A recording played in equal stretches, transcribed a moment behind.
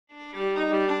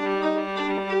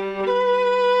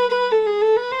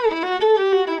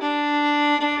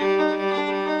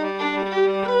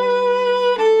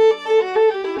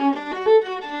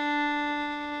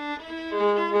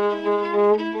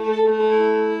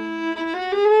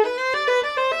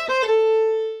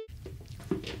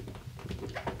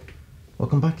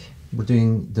Welcome back. We're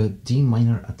doing the D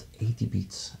minor at 80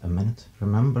 beats a minute.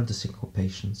 Remember the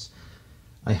syncopations.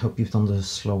 I hope you've done the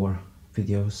slower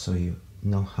videos so you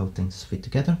know how things fit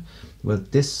together.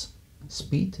 With this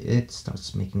speed, it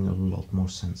starts making a lot more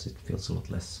sense. It feels a lot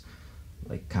less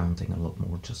like counting, a lot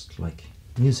more just like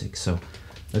music. So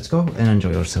let's go and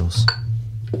enjoy ourselves.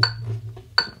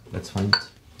 Let's find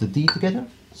the D together.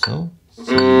 So C,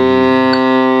 D.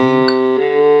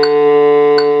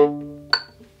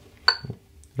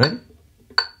 Ready?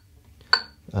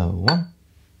 1,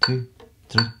 2,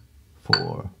 3,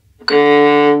 4.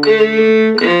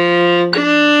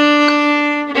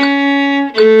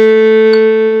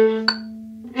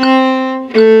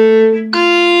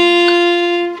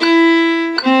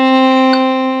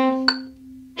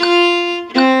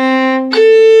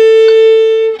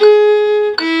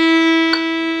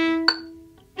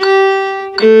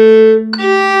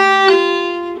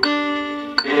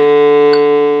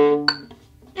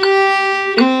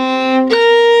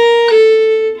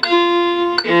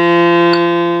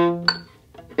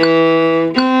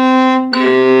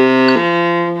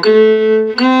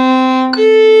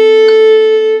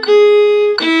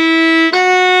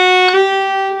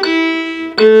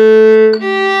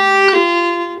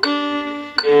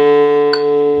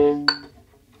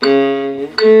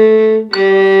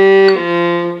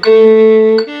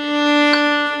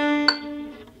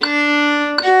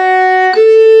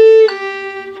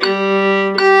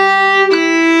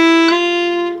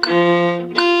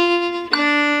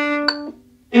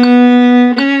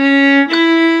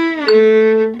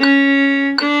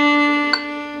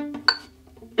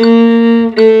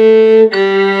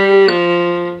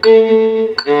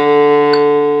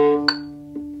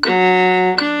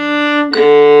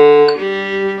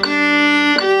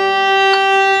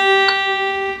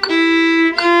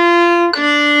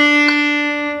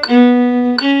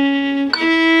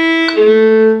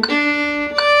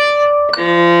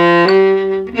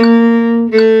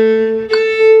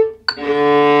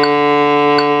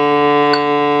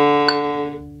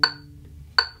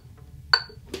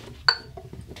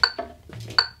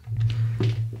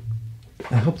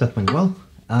 I hope that went well.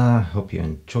 I hope you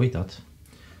enjoyed that.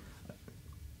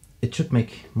 It should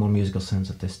make more musical sense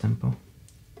at this tempo.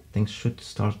 Things should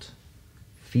start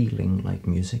feeling like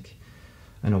music.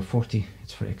 I know 40,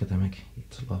 it's very academic,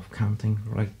 it's a lot of counting.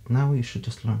 Right now you should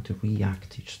just learn to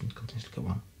react. You shouldn't continuously go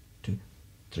 1, 2,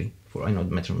 3, 4. I know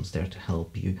the metronome's there to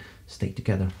help you stay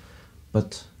together,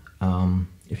 but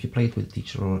if you play it with a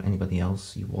teacher or anybody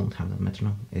else, you won't have the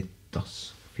metronome. It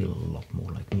does feel a lot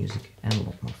more like music and a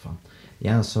lot more fun.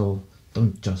 Yeah, so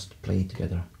don't just play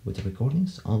together with the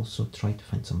recordings, also try to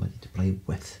find somebody to play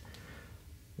with.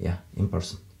 Yeah, in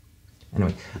person.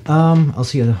 Anyway, I'll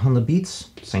see you on the beats,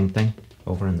 same thing,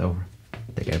 over and over.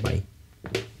 Take care, bye.